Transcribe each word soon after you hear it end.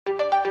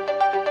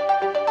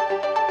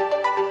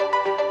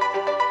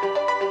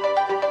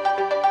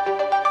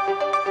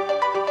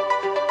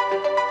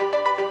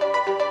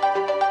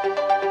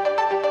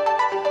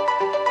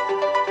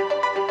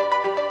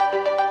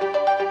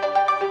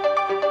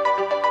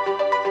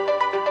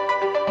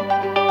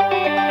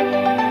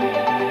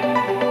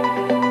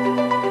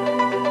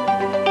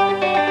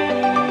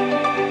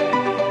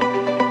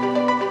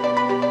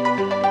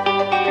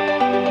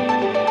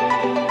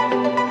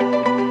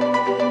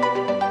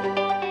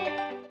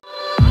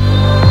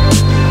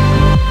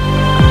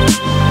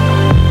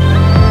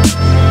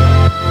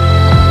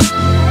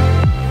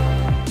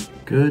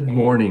Good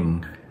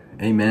morning.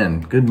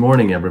 Amen. Good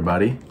morning,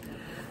 everybody.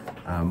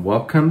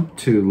 Welcome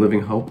to Living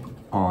Hope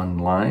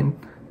Online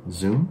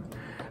Zoom.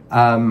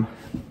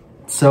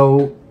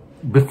 So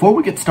before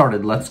we get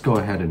started, let's go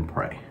ahead and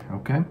pray,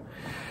 okay?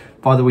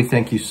 Father, we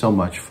thank you so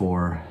much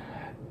for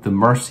the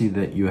mercy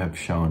that you have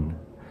shown,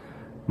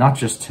 not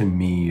just to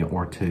me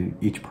or to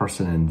each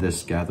person in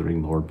this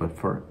gathering, Lord, but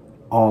for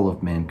all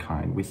of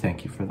mankind. We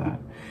thank you for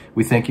that.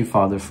 We thank you,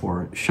 Father,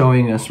 for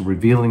showing us,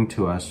 revealing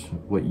to us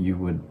what you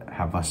would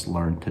have us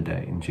learn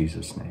today. In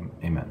Jesus' name,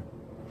 amen.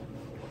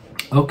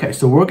 Okay,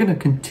 so we're going to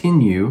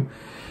continue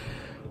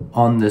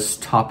on this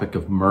topic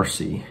of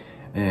mercy.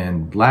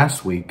 And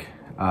last week,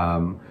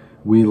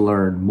 we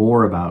learned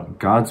more about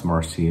God's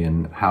mercy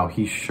and how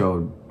he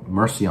showed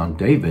mercy on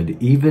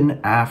David, even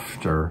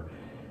after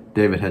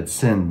David had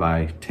sinned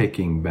by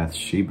taking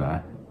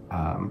Bathsheba.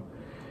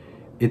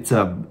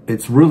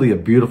 It's really a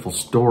beautiful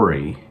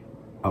story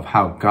of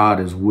how God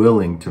is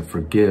willing to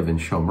forgive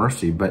and show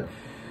mercy. But,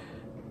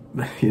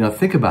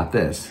 think about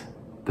this.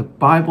 The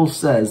Bible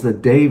says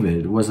that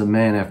David was a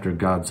man after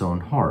God's own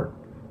heart.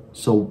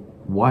 So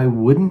why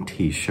wouldn't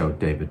he show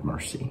David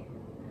mercy?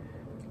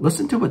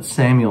 Listen to what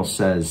Samuel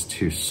says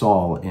to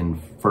Saul in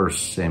 1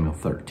 Samuel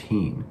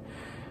 13.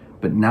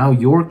 But now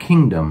your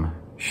kingdom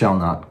shall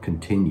not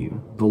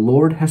continue. The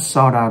Lord has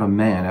sought out a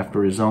man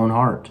after his own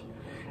heart,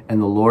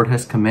 and the Lord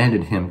has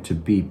commanded him to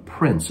be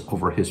prince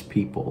over his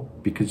people,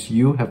 because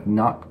you have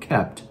not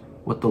kept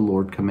what the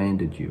Lord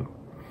commanded you.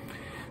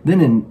 Then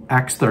in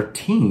Acts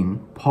 13,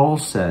 Paul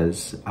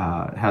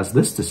has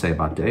this to say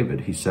about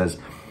David. He says,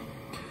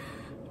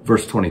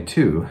 verse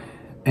 22,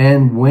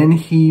 and when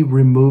he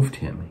removed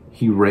him,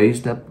 he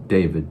raised up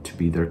David to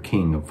be their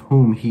king, of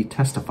whom he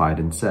testified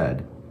and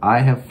said, I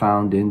have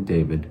found in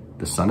David,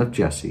 the son of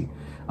Jesse,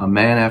 a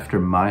man after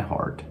my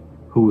heart,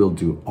 who will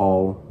do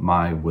all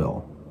my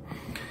will.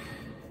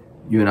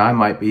 You and I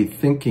might be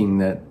thinking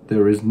that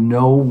there is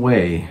no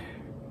way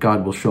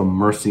God will show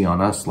mercy on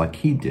us like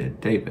he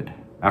did David.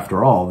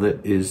 After all,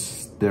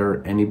 is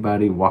there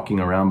anybody walking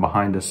around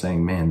behind us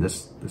saying, man,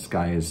 this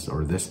guy is,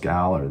 or this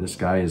gal, or this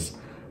guy is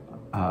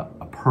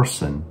a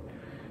person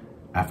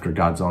after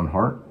God's own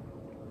heart?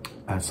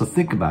 So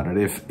think about it.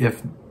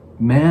 If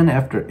a man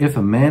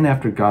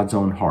after God's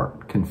own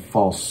heart can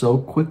fall so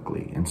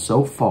quickly and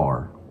so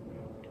far,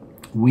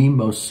 we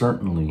most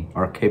certainly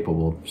are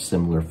capable of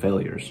similar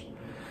failures.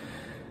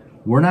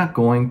 We're not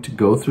going to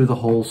go through the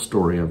whole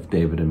story of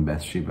David and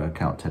Bathsheba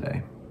account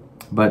today.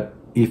 But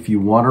if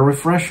you want a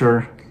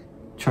refresher,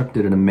 Chuck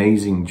did an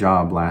amazing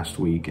job last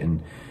week,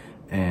 and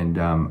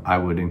I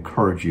would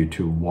encourage you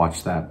to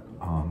watch that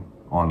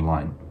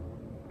online.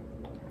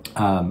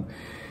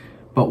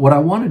 But what I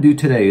want to do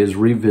today is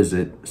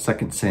revisit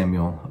 2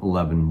 Samuel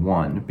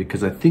 11:1,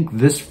 because I think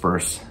this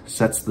verse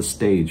sets the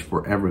stage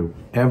for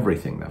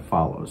everything that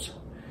follows.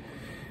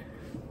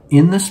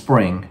 In the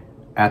spring,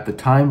 at the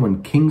time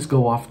when kings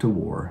go off to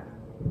war,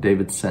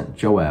 David sent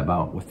Joab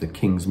out with the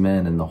king's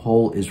men and the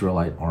whole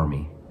Israelite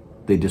army.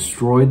 They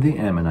destroyed the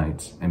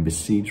Ammonites and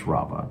besieged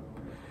Rabbah,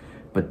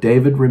 but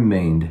David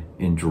remained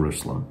in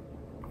Jerusalem.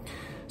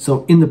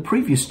 So in the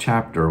previous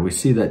chapter, we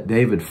see that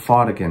David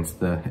fought against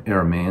the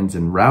Arameans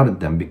and routed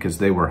them because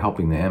they were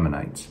helping the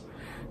Ammonites.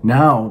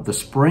 Now the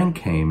spring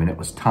came, and it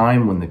was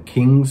time when the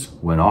kings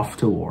went off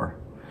to war.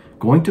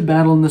 Going to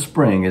battle in the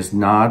spring is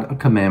not a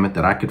commandment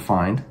that I could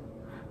find,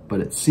 but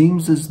it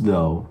seems as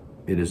though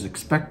it is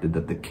expected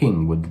that the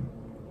king would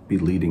be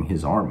leading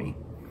his army.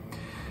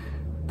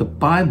 The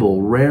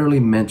Bible rarely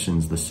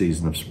mentions the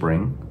season of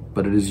spring,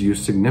 but it is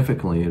used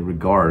significantly in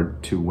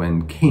regard to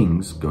when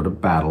kings go to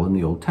battle in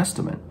the Old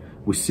Testament.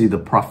 We see the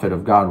prophet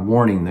of God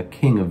warning the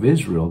king of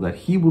Israel that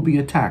he will be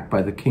attacked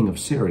by the king of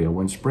Syria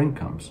when spring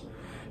comes.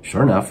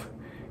 Sure enough,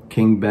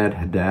 King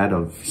Ben-Hadad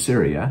of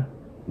Syria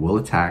will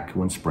attack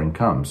when spring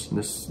comes.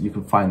 You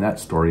can find that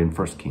story in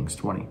 1 Kings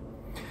 20.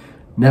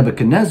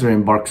 Nebuchadnezzar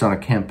embarks on a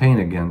campaign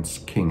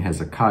against King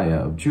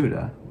Hezekiah of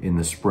Judah in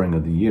the spring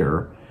of the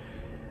year.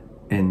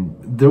 And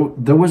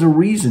there was a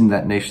reason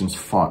that nations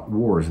fought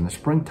wars in the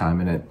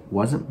springtime, and it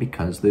wasn't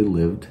because they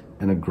lived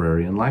an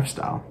agrarian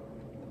lifestyle.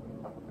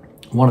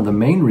 One of the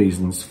main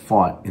reasons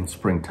fought in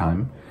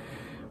springtime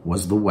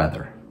was the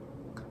weather.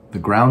 The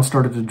ground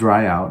started to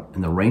dry out,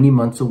 and the rainy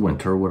months of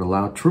winter would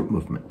allow troop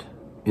movement.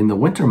 In the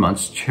winter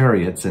months,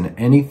 chariots and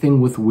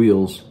anything with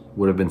wheels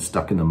would have been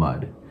stuck in the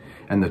mud,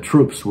 and the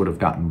troops would have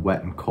gotten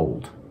wet and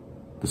cold.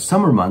 The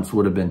summer months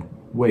would have been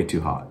way too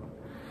hot.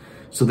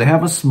 So they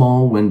have a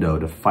small window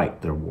to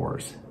fight their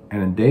wars.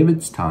 And in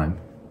David's time,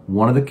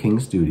 one of the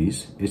king's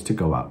duties is to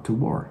go out to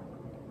war.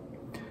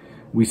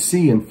 We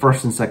see in 1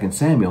 and 2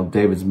 Samuel,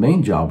 David's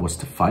main job was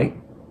to fight,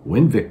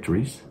 win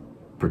victories,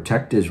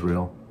 protect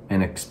Israel,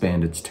 and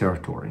expand its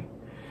territory.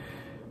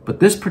 But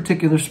this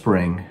particular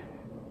spring,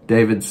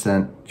 David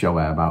sent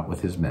Joab out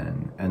with his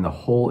men and the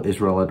whole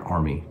Israelite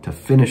army to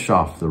finish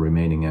off the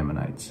remaining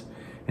Ammonites.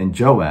 And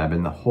Joab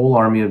and the whole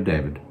army of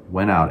David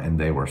went out, and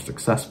they were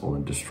successful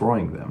in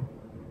destroying them.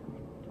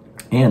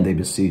 And they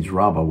besieged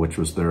Rabbah, which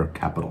was their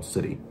capital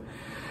city.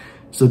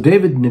 So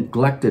David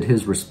neglected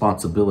his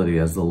responsibility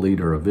as the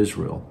leader of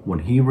Israel when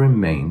he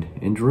remained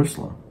in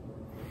Jerusalem.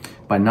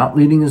 By not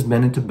leading his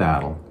men into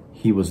battle,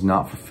 he was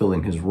not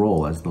fulfilling his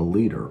role as the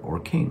leader or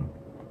king.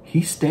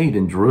 He stayed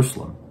in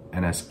Jerusalem,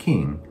 and as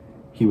king,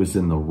 he was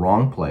in the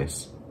wrong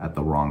place at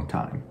the wrong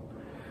time.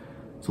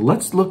 So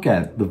let's look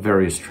at the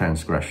various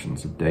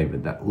transgressions of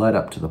David that led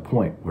up to the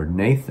point where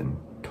Nathan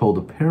told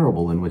a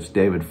parable in which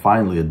David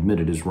finally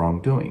admitted his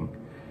wrongdoing.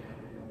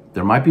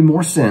 There might be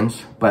more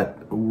sins,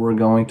 but we're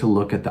going to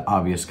look at the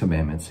obvious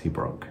commandments he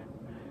broke.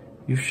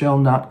 You shall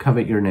not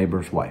covet your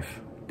neighbor's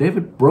wife.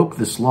 David broke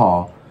this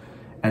law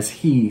as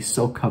he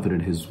so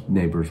coveted his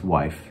neighbor's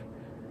wife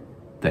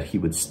that he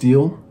would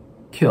steal,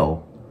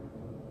 kill,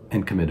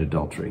 and commit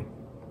adultery.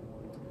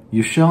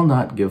 You shall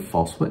not give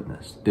false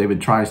witness.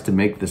 David tries to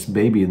make this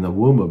baby in the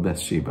womb of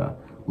Bathsheba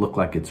look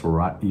like it's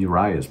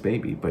Uriah's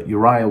baby, but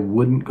Uriah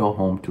wouldn't go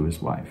home to his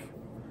wife.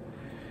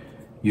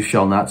 You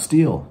shall not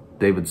steal.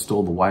 David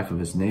stole the wife of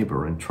his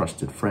neighbor and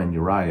trusted friend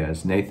Uriah,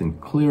 as Nathan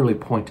clearly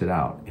pointed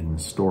out in the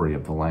story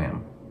of the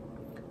lamb.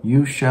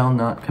 You shall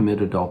not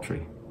commit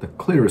adultery, the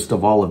clearest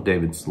of all of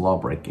David's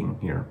law-breaking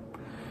here.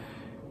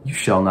 You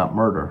shall not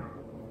murder.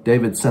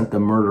 David sent the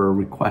murder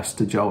request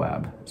to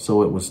Joab,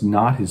 so it was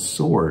not his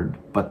sword,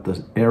 but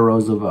the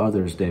arrows of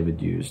others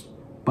David used.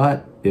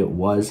 But it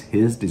was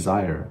his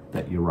desire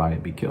that Uriah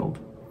be killed.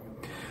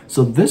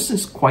 So this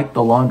is quite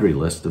the laundry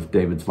list of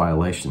David's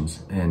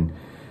violations, and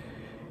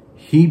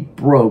he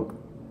broke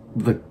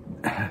the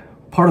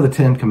part of the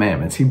 10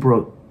 Commandments. He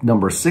broke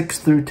number 6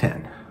 through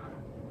 10.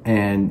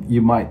 And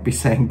you might be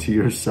saying to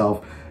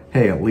yourself,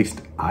 hey, at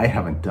least I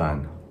haven't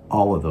done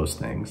all of those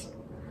things.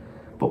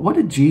 But what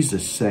did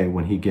Jesus say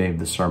when he gave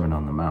the Sermon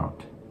on the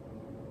Mount?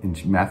 In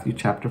Matthew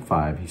chapter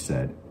 5, he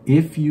said,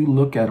 if you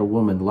look at a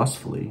woman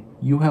lustfully,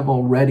 you have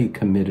already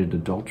committed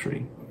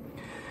adultery.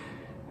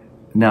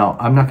 Now,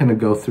 I'm not going to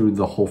go through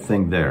the whole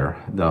thing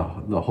there, the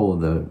whole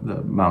of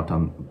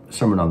the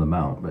Sermon on the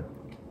Mount, but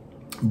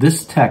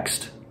this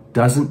text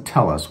doesn't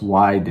tell us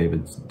why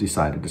David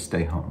decided to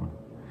stay home.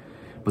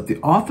 But the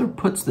author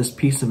puts this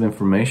piece of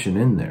information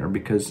in there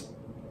because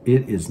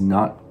it is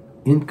not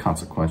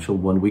inconsequential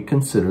when we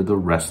consider the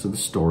rest of the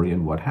story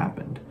and what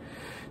happened.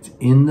 It's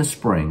in the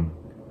spring,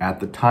 at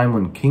the time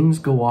when kings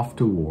go off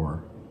to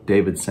war,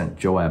 David sent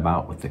Joab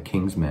out with the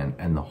king's men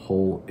and the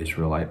whole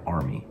Israelite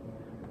army.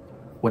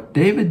 What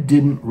David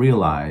didn't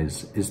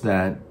realize is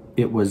that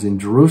it was in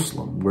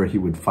Jerusalem where he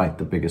would fight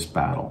the biggest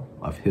battle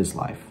of his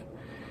life.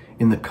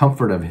 In the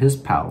comfort of his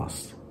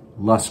palace,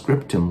 lust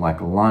gripped him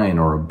like a lion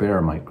or a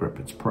bear might grip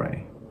its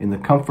prey. In the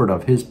comfort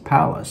of his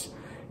palace,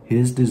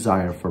 his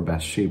desire for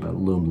Bathsheba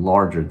loomed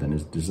larger than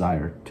his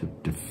desire to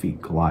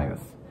defeat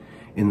Goliath.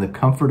 In the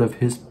comfort of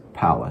his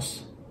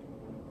palace,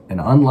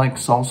 and unlike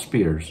Saul's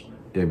spears,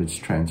 David's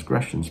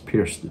transgressions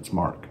pierced its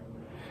mark.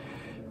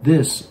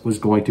 This was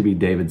going to be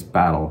David's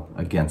battle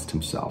against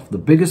himself, the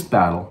biggest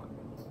battle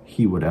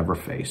he would ever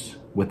face.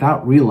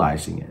 Without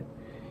realizing it,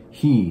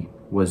 he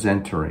was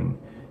entering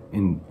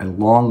in a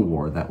long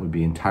war that would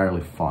be entirely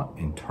fought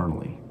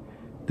internally.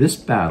 This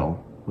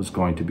battle was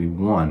going to be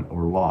won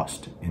or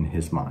lost in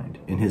his mind,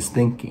 in his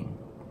thinking,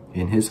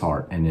 in his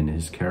heart, and in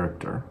his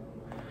character.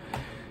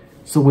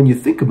 So when you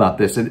think about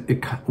this,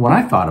 when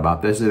I thought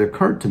about this, it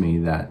occurred to me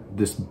that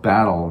this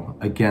battle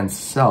against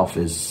self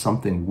is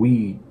something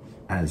we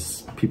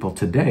as people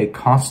today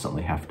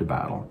constantly have to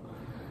battle.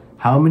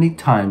 How many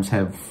times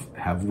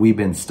have we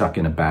been stuck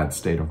in a bad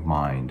state of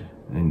mind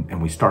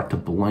and we start to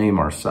blame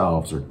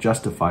ourselves or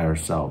justify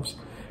ourselves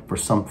for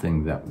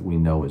something that we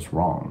know is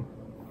wrong?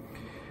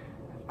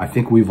 I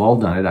think we've all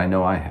done it. I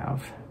know I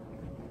have.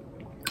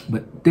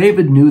 But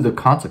David knew the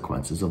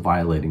consequences of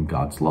violating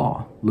God's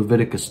law.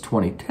 Leviticus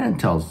 20:10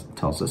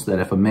 tells us that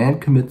if a man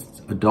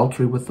commits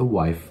adultery with the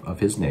wife of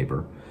his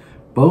neighbor,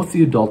 both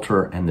the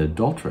adulterer and the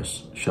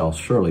adulteress shall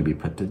surely be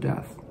put to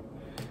death.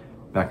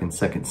 Back in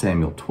 2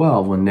 Samuel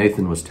 12, when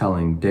Nathan was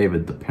telling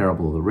David the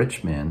parable of the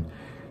rich man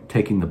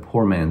taking the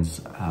poor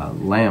man's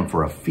lamb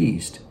for a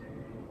feast,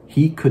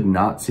 he could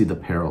not see the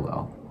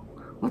parallel.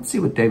 Let's see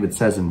what David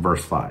says in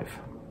verse 5.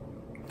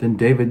 Then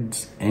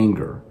David's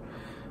anger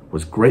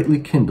was greatly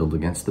kindled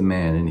against the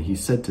man, and he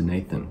said to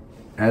Nathan,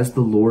 as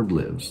the Lord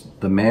lives,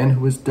 the man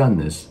who has done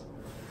this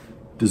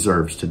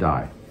deserves to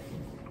die.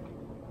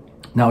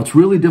 Now, it's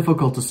really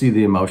difficult to see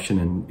the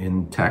emotion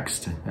in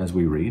text as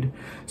we read.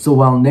 So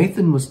while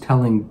Nathan was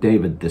telling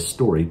David this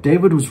story,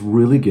 David was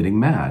really getting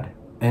mad.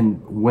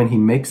 And when he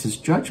makes his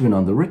judgment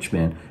on the rich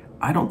man,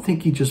 I don't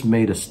think he just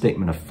made a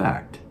statement of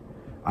fact.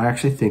 I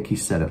actually think he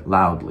said it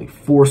loudly,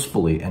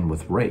 forcefully, and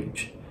with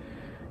rage.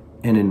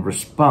 And in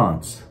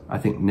response, I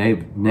think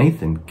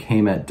Nathan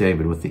came at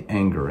David with the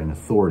anger and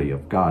authority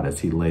of God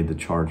as he laid the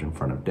charge in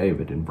front of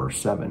David in verse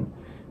 7.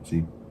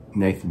 See,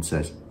 Nathan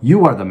says,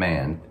 "You are the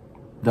man,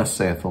 thus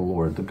saith the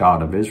Lord, the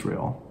God of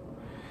Israel."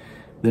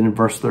 Then in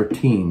verse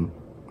 13,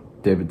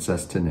 David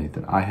says to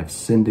Nathan, "I have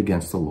sinned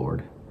against the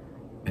Lord."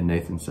 And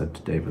Nathan said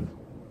to David,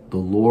 "The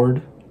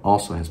Lord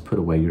also has put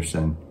away your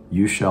sin.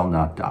 You shall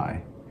not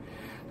die."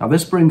 Now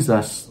this brings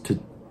us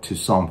to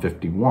Psalm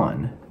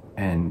 51.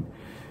 And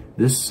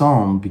This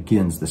psalm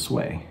begins this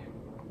way.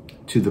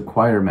 To the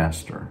choir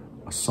master,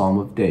 a psalm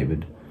of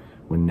David,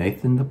 when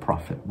Nathan the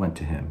prophet went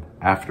to him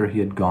after he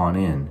had gone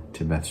in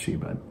to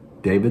Bathsheba.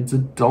 David's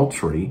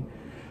adultery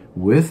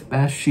with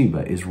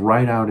Bathsheba is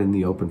right out in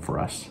the open for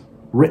us,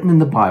 written in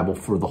the Bible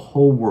for the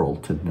whole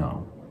world to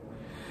know.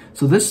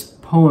 So this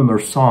poem or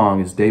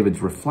song is David's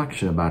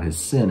reflection about his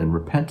sin and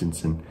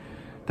repentance and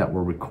that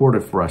were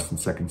recorded for us in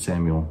 2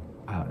 Samuel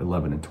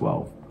 11 and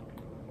 12.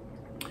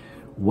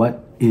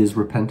 What is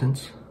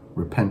repentance?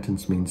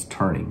 Repentance means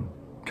turning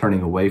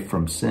away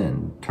from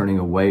sin, turning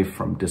away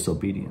from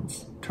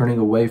disobedience, turning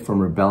away from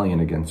rebellion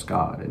against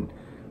God, and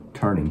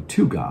turning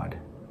to God,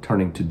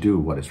 turning to do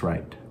what is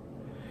right.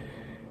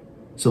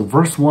 So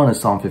verse 1 of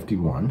Psalm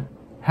 51,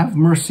 have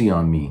mercy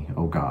on me,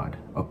 O God,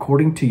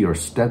 according to your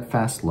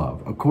steadfast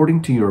love,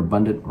 according to your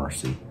abundant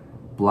mercy,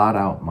 blot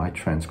out my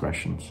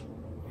transgressions.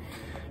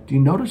 Do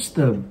you notice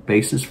the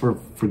basis for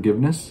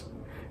forgiveness?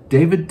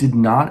 David did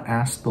not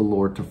ask the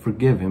Lord to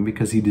forgive him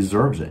because he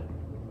deserves it,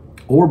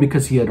 or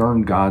because he had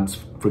earned God's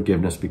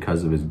forgiveness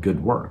because of his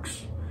good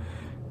works.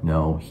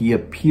 No, he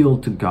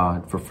appealed to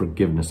God for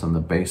forgiveness on the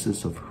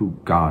basis of who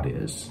God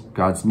is,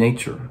 God's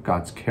nature,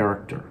 God's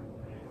character,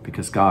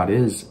 because God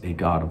is a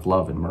God of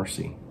love and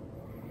mercy.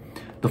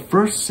 The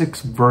first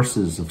 6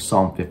 verses of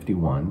Psalm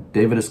 51,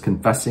 David is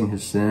confessing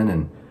his sin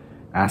and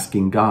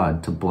asking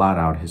God to blot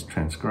out his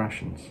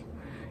transgressions.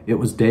 It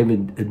was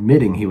David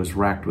admitting he was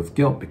racked with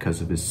guilt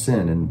because of his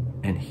sin,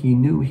 and he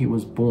knew he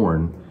was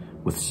born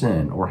with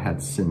sin or had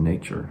sin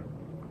nature.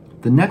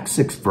 The next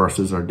 6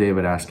 verses are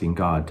David asking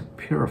God to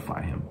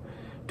purify him,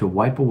 to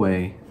wipe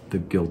away the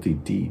guilty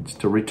deeds,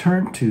 to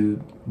return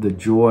to the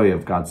joy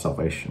of God's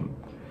salvation.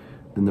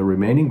 In the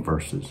remaining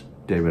verses,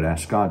 David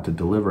asks God to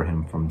deliver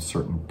him from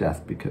certain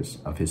death because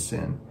of his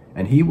sin.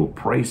 And he will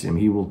praise him.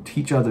 He will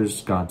teach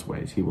others God's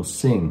ways. He will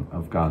sing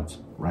of God's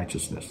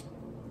righteousness.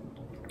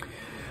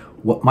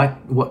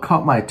 What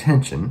caught my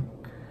attention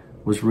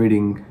was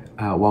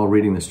while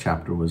reading this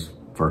chapter was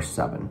verse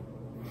 7.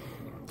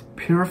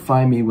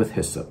 Purify me with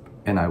hyssop,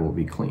 and I will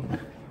be clean.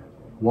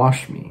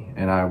 Wash me,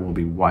 and I will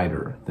be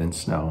whiter than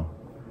snow.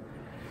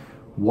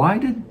 Why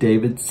did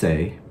David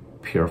say,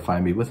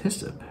 purify me with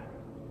hyssop?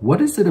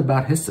 What is it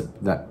about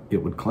hyssop that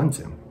it would cleanse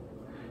him?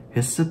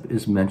 Hyssop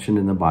is mentioned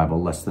in the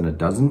Bible less than a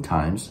dozen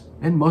times,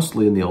 and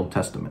mostly in the Old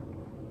Testament.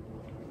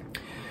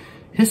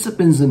 Hyssop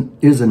is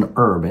an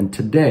herb, and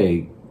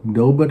today,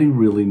 nobody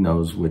really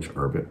knows which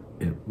herb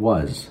it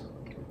was.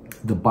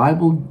 The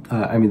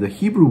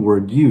Hebrew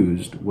word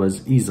used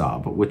was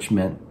izab, which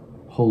meant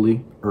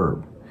holy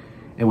herb.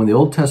 And when the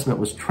Old Testament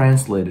was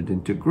translated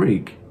into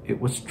Greek, it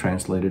was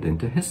translated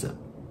into hyssop.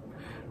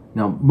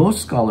 Now,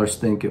 most scholars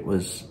think it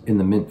was in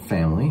the mint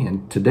family,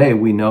 and today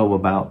we know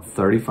about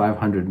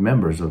 3,500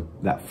 members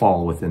that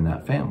fall within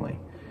that family.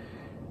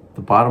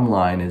 The bottom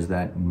line is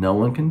that no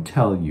one can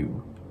tell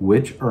you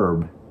which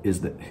herb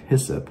is the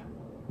hyssop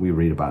we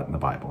read about in the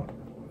Bible.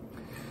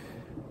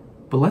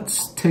 But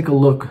let's take a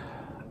look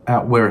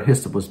at where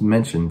hyssop was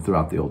mentioned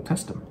throughout the Old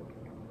Testament.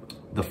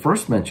 The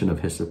first mention of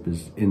hyssop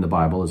in the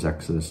Bible is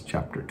Exodus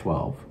chapter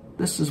 12.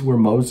 This is where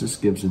Moses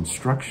gives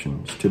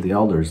instructions to the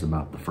elders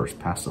about the first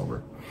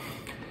Passover.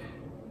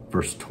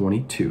 Verse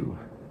 22,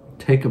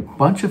 take a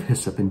bunch of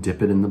hyssop and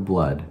dip it in the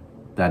blood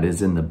that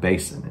is in the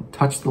basin, and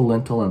touch the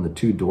lintel and the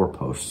 2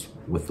 doorposts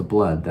with the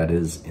blood that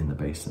is in the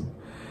basin.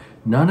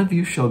 None of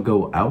you shall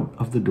go out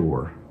of the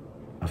door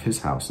of his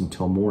house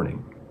until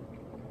morning.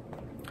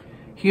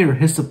 Here,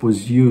 hyssop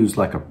was used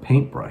like a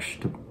paintbrush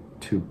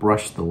to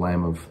brush the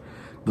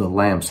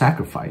lamb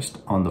sacrificed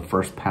on the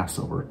first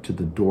Passover to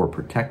the door,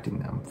 protecting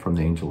them from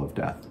the angel of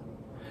death.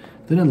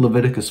 Then in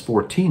Leviticus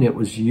 14, it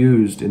was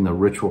used in the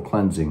ritual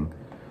cleansing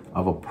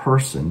of a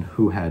person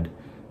who had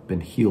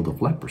been healed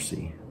of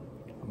leprosy.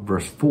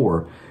 Verse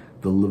 4,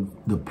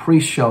 the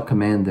priest shall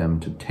command them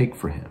to take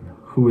for him,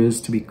 who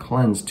is to be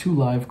cleansed, 2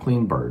 live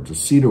clean birds, a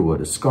cedar wood,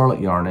 a scarlet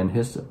yarn, and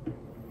hyssop.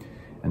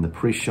 And the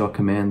priest shall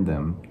command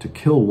them to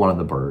kill one of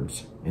the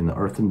birds in the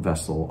earthen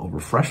vessel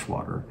over fresh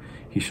water.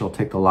 He shall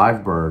take the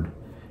live bird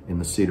in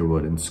the cedar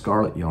wood and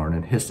scarlet yarn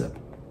and hyssop,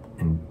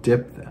 and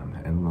dip them,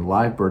 and the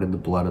live bird in the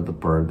blood of the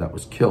bird that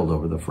was killed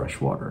over the fresh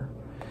water.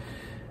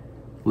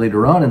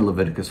 Later on in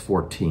Leviticus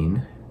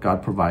 14,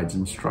 God provides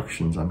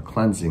instructions on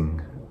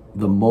cleansing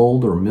the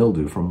mold or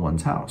mildew from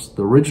one's house.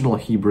 The original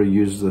Hebrew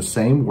uses the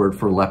same word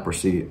for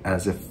leprosy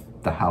as if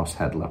the house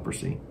had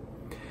leprosy.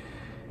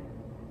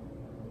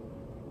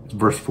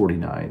 Verse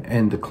 49,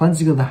 and the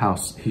cleansing of the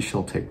house, he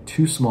shall take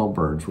 2 small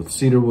birds with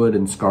cedar wood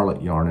and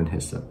scarlet yarn and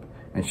hyssop,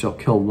 and shall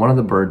kill one of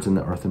the birds in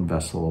the earthen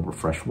vessel over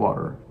fresh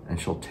water,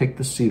 and shall take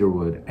the cedar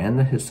wood and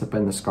the hyssop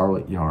and the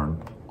scarlet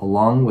yarn,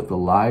 along with the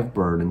live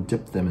bird, and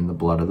dip them in the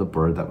blood of the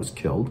bird that was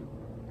killed,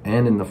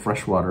 and in the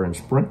fresh water, and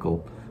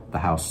sprinkle the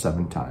house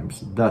 7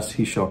 times. Thus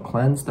he shall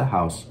cleanse the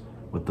house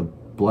with the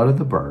blood of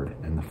the bird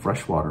and the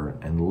fresh water,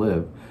 and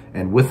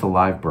with the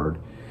live bird,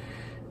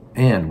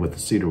 and with the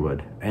cedar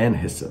wood and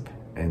hyssop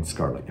and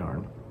scarlet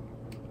yarn.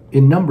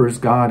 In Numbers,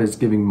 God is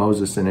giving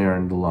Moses and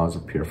Aaron the laws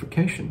of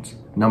purifications.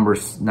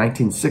 Numbers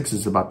 19:6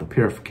 is about the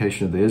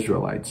purification of the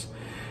Israelites.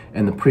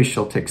 And the priest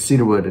shall take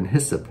cedarwood and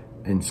hyssop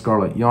and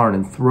scarlet yarn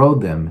and throw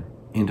them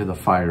into the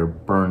fire,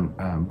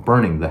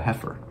 burning the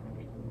heifer.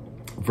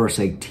 Verse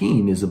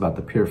 18 is about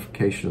the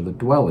purification of the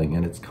dwelling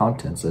and its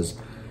contents as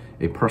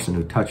a person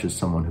who touches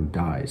someone who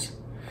dies.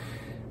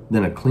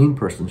 Then a clean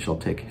person shall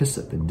take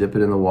hyssop and dip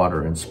it in the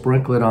water and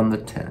sprinkle it on the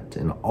tent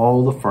and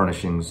all the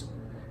furnishings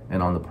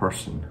and on the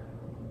person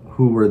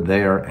who were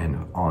there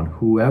and on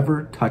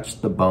whoever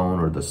touched the bone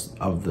or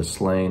of the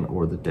slain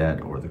or the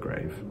dead or the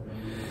grave.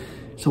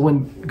 So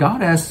when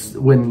God asked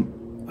Solomon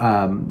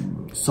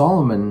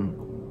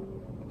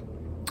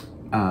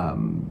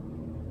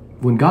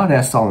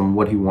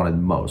what he wanted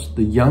most,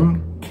 the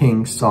young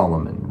King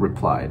Solomon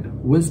replied,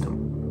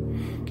 wisdom.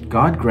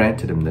 God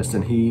granted him this,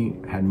 and he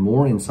had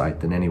more insight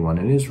than anyone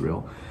in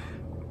Israel,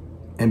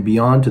 and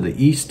beyond to the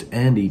east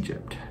and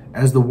Egypt.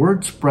 As the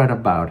word spread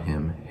about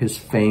him, his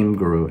fame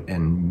grew,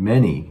 and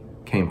many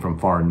came from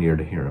far and near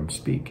to hear him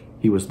speak.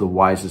 He was the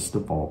wisest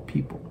of all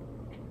people.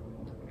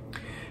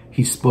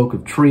 He spoke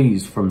of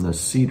trees from the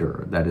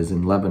cedar that is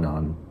in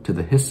Lebanon to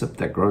the hyssop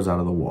that grows out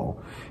of the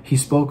wall. He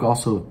spoke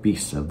also of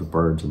beasts, of the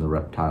birds and the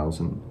reptiles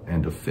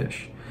and of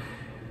fish.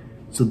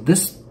 So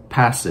this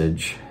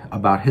passage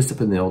about hyssop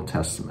in the Old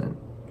Testament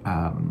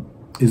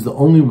is the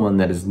only one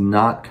that is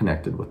not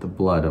connected with the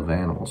blood of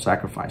animal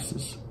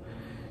sacrifices.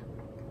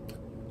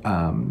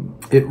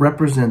 It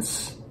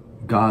represents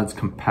God's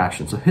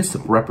compassion. So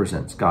hyssop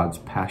represents God's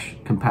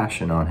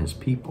compassion on his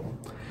people.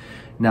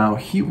 Now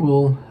he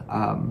will...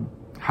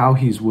 how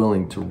he's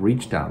willing to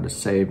reach down to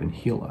save and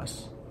heal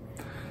us.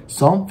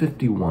 Psalm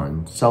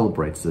 51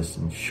 celebrates this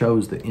and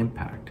shows the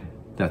impact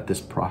that this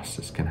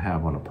process can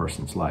have on a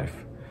person's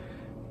life.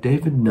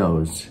 David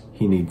knows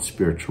he needs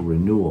spiritual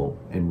renewal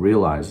and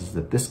realizes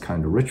that this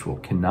kind of ritual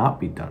cannot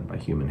be done by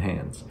human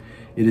hands.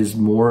 It is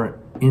more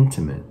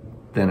intimate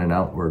than an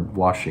outward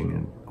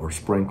washing or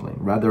sprinkling.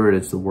 Rather, it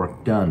is the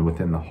work done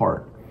within the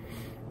heart.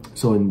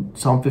 So in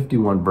Psalm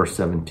 51, verse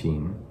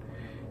 17,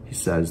 he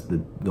says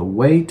that the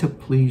way to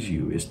please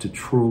you is to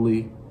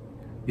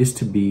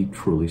be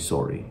truly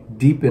sorry,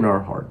 deep in our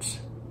hearts.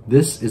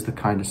 This is the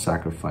kind of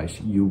sacrifice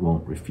you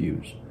won't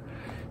refuse.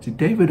 See,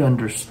 David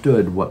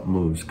understood what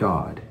moves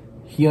God.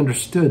 He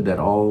understood that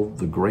all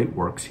the great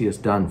works he has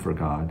done for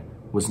God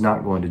was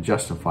not going to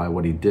justify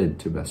what he did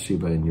to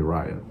Bathsheba and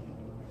Uriah.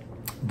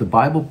 The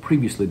Bible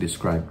previously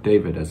described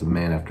David as a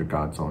man after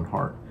God's own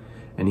heart,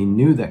 and he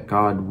knew that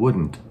God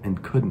wouldn't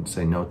and couldn't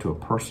say no to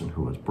a person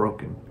who was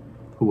broken,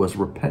 who was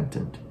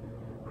repentant,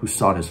 who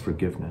sought his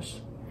forgiveness.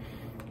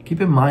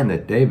 Keep in mind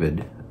that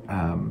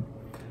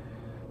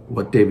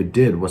what David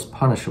did was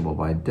punishable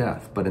by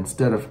death, but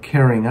instead of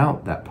carrying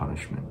out that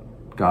punishment,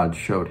 God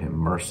showed him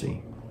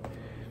mercy.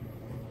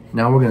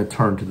 Now we're going to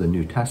turn to the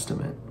New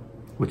Testament,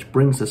 which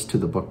brings us to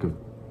the book of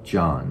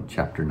John,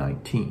 chapter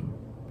 19,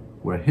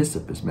 where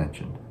hyssop is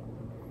mentioned.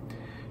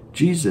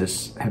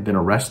 Jesus had been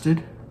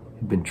arrested,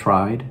 had been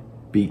tried,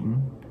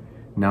 beaten,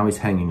 now he's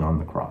hanging on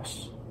the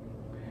cross.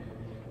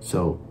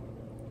 So,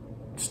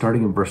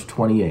 starting in verse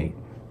 28,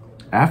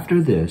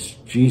 after this,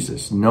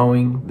 Jesus,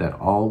 knowing that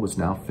all was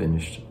now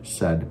finished,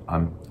 said,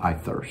 I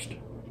thirst.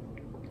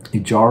 A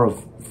jar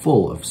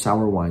full of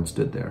sour wine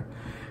stood there.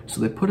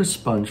 So they put a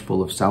sponge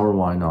full of sour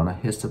wine on a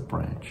hyssop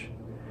branch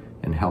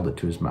and held it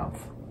to his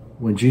mouth.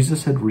 When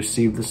Jesus had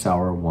received the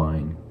sour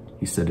wine,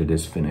 he said, it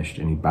is finished,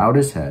 and he bowed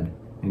his head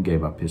and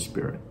gave up his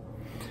spirit.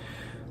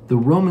 The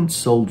Roman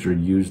soldier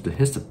used a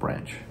hyssop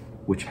branch,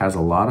 which has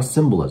a lot of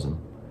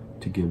symbolism,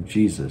 to give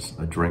Jesus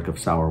a drink of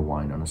sour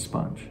wine on a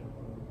sponge.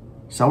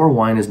 Sour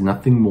wine is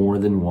nothing more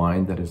than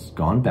wine that has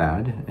gone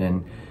bad,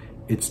 and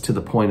it's to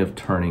the point of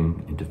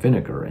turning into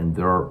vinegar. And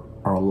there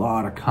are a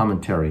lot of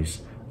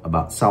commentaries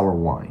about sour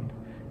wine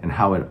and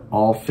how it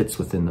all fits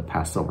within the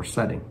Passover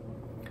setting.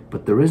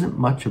 But there isn't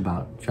much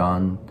about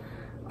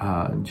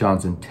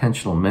John's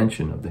intentional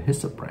mention of the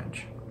hyssop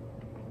branch.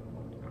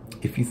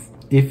 If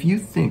you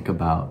think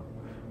about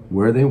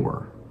where they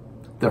were,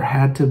 there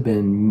had to have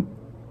been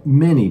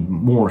many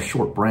more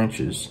short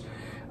branches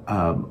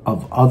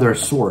of other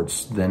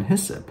sorts than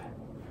hyssop.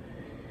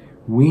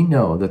 We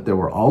know that there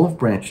were olive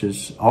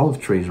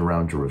trees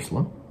around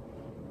Jerusalem,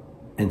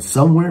 and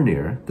somewhere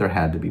near there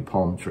had to be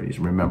palm trees.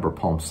 Remember,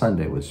 Palm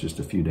Sunday was just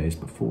a few days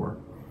before.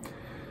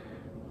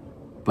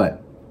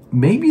 But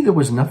maybe there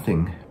was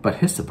nothing but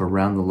hyssop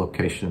around the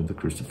location of the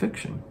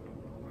crucifixion.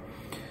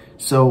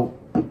 So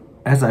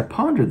as I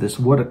pondered this,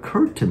 what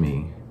occurred to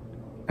me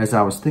as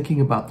I was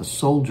thinking about the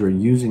soldier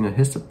using a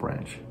hyssop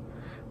branch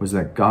was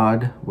that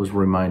God was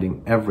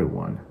reminding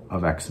everyone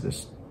of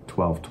Exodus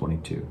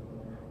 12:22.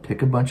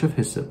 Take a bunch of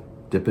hyssop,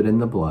 dip it in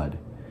the blood.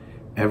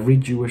 Every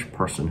Jewish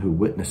person who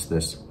witnessed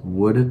this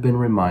would have been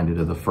reminded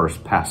of the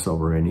first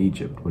Passover in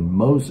Egypt when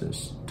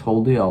Moses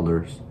told the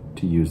elders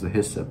to use the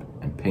hyssop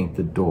and paint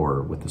the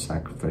door with the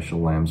sacrificial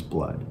lamb's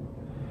blood.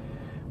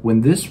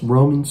 When this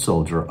Roman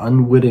soldier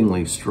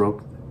unwittingly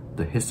stroked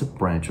the hyssop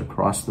branch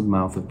across the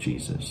mouth of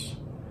Jesus,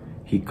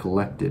 he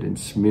collected and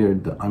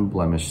smeared the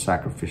unblemished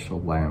sacrificial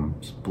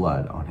lamb's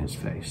blood on his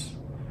face.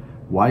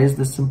 Why is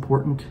this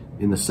important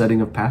in the setting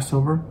of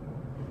Passover?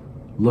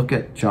 Look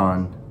at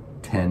John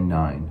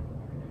 10:9.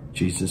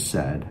 Jesus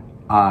said,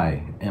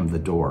 "I am the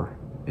door.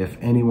 If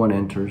anyone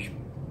enters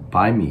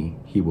by me,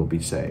 he will be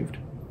saved."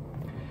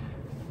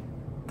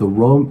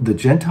 The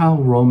Gentile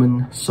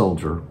Roman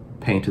soldier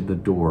painted the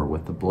door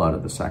with the blood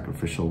of the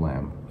sacrificial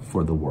lamb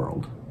for the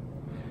world.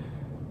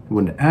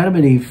 When Adam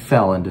and Eve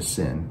fell into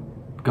sin,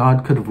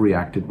 God could have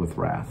reacted with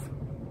wrath,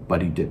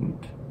 but he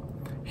didn't.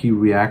 He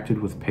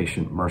reacted with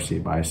patient mercy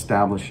by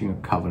establishing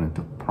a covenant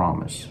of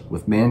promise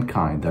with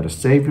mankind that a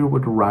Savior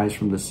would arise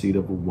from the seed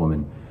of a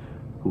woman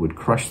who would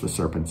crush the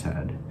serpent's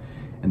head.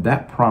 And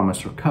that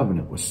promise or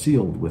covenant was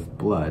sealed with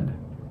blood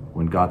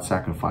when God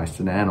sacrificed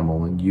an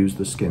animal and used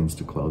the skins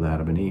to clothe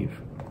Adam and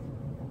Eve.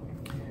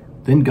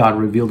 Then God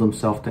revealed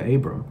himself to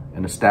Abram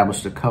and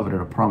established a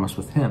covenant of promise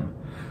with him.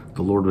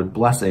 The Lord would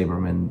bless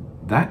Abram, and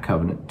that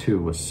covenant too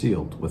was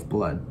sealed with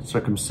blood,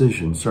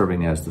 circumcision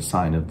serving as the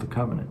sign of the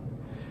covenant.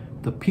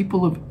 The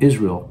people of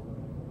Israel,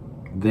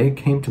 they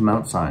came to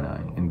Mount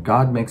Sinai, and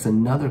God makes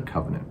another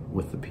covenant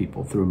with the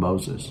people through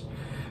Moses.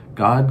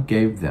 God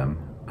gave them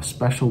a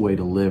special way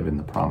to live in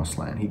the promised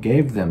land. He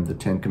gave them the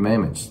 10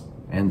 Commandments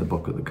and the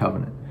book of the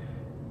covenant.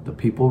 The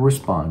people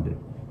responded,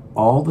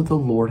 "All that the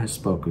Lord has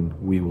spoken,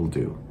 we will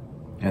do."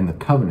 And the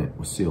covenant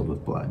was sealed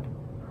with blood.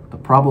 The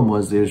problem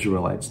was the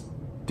Israelites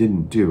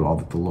didn't do all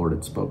that the Lord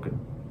had spoken.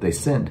 They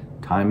sinned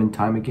time and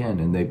time again,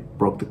 and they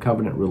broke the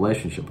covenant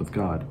relationship with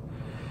God.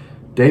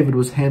 David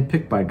was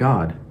handpicked by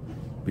God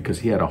because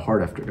he had a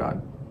heart after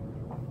God,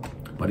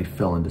 but he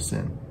fell into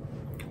sin.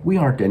 We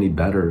aren't any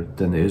better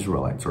than the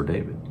Israelites or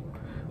David.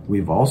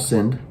 We've all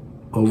sinned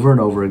over and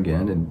over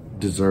again and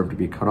deserve to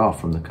be cut off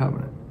from the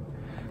covenant.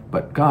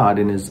 But God,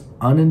 in his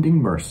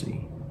unending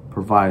mercy,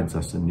 provides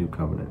us a new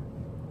covenant,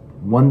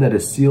 one that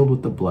is sealed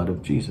with the blood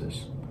of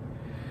Jesus.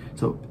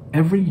 So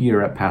every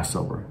year at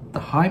Passover, the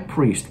high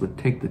priest would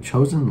take the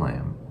chosen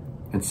lamb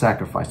and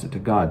sacrifice it to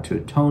God to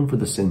atone for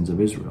the sins of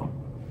Israel.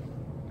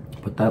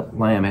 But that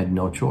lamb had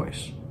no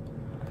choice.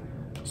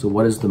 So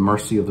what is the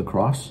mercy of the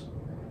cross?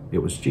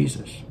 It was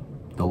Jesus,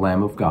 the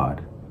Lamb of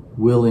God,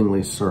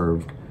 willingly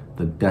served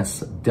the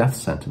death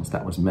sentence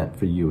that was meant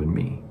for you and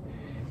me.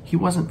 He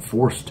wasn't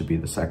forced to be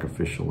the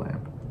sacrificial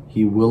lamb.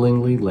 He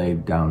willingly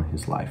laid down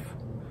his life.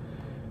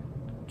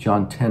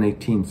 John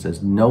 10:18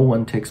 says, "No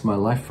one takes my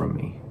life from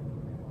me.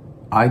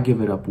 I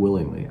give it up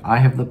willingly. I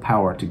have the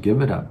power to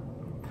give it up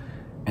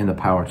and the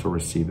power to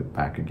receive it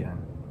back again,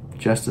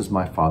 just as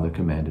my Father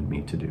commanded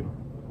me to do."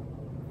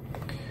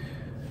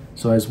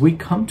 So as we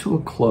come to a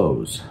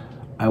close,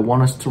 I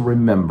want us to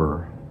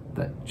remember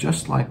that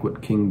just like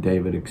what King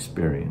David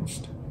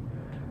experienced,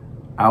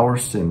 our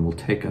sin will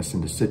take us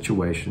into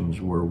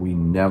situations where we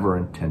never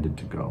intended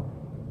to go.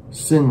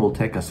 Sin will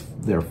take us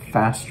there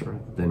faster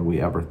than we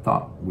ever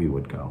thought we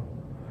would go.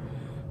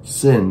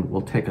 Sin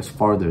will take us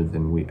farther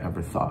than we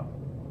ever thought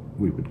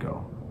we would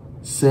go.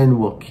 Sin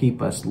will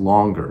keep us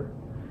longer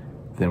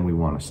than we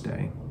want to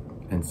stay.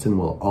 And sin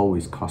will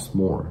always cost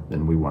more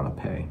than we want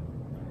to pay.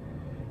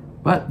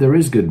 But there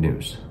is good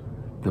news.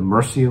 The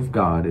mercy of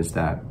God is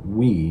that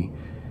we,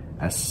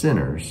 as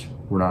sinners,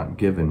 were not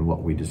given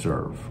what we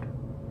deserved.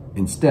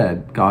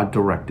 Instead, God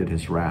directed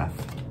his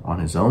wrath on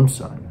his own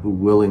Son, who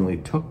willingly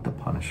took the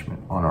punishment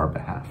on our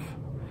behalf.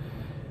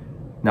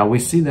 Now we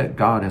see that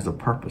God has a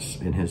purpose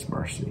in his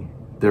mercy.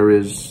 There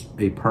is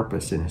a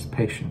purpose in his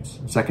patience.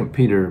 2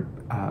 Peter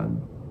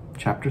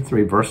chapter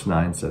 3, verse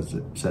 9 says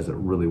it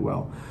really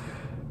well.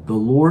 The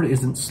Lord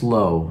isn't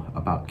slow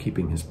about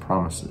keeping his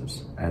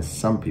promises, as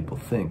some people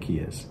think he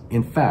is.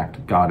 In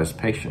fact, God is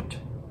patient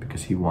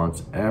because he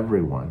wants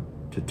everyone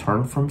to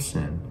turn from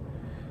sin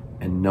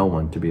and no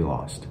one to be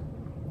lost.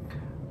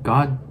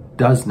 God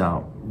does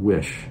not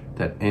wish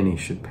that any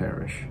should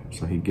perish,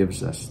 so he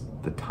gives us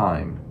the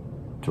time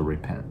to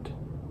repent.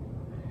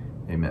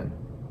 Amen.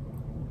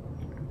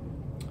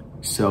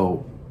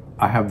 So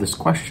I have this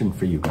question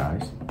for you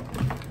guys.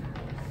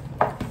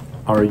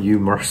 Are you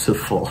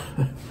merciful?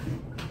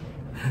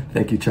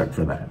 Thank you, Chuck,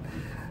 for that.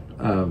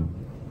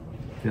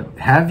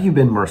 Have you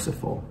been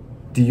merciful?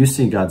 Do you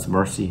see God's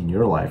mercy in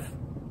your life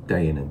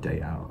day in and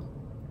day out?